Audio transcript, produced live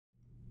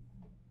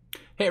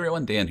Hey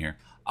everyone, Dan here.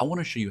 I want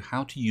to show you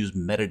how to use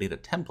metadata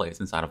templates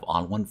inside of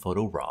ON1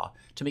 Photo RAW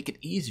to make it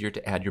easier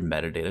to add your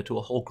metadata to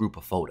a whole group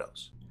of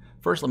photos.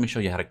 First, let me show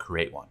you how to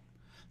create one.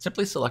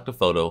 Simply select a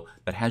photo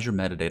that has your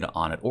metadata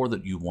on it or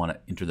that you want to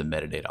enter the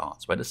metadata on.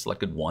 So I just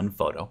selected one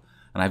photo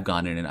and I've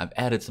gone in and I've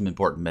added some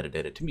important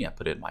metadata to me. I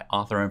put in my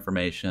author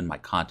information, my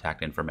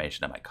contact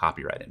information, and my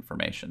copyright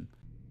information.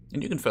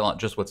 And you can fill out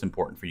just what's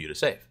important for you to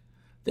save.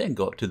 Then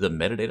go up to the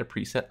metadata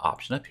preset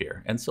option up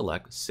here and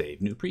select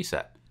Save New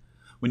Preset.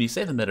 When you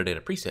save a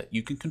metadata preset,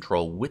 you can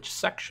control which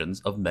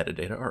sections of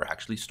metadata are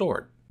actually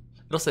stored.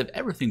 It'll save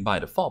everything by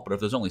default, but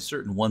if there's only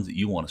certain ones that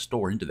you want to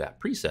store into that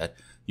preset,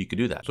 you could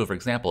do that. So for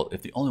example,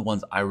 if the only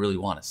ones I really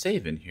want to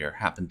save in here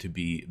happen to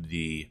be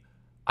the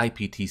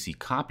IPTC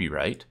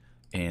copyright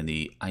and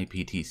the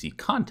IPTC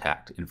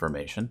contact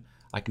information,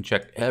 I can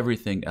check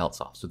everything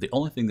else off. So the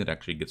only thing that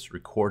actually gets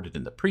recorded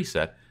in the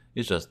preset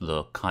is just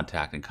the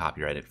contact and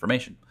copyright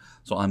information.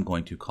 So I'm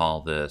going to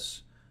call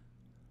this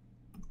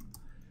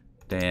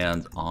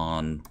Dan's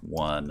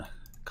ON1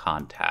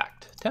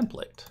 contact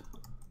template.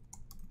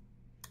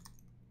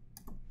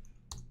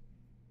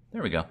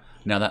 There we go.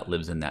 Now that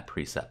lives in that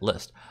preset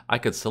list. I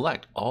could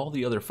select all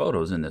the other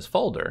photos in this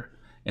folder,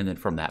 and then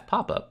from that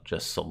pop-up,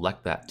 just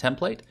select that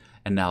template,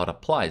 and now it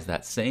applies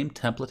that same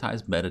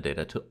templatized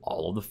metadata to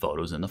all of the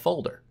photos in the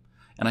folder.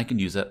 And I can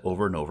use that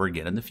over and over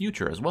again in the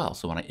future as well.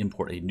 So when I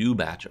import a new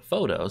batch of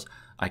photos,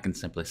 I can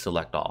simply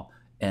select all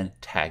and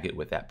tag it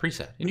with that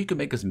preset. And you can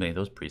make as many of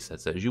those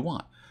presets as you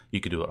want. You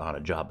could do it on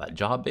a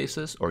job-by-job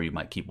basis, or you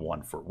might keep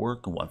one for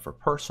work and one for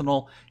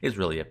personal. It's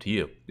really up to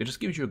you. It just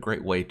gives you a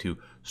great way to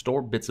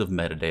store bits of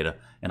metadata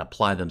and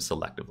apply them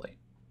selectively.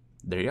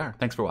 There you are.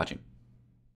 Thanks for watching.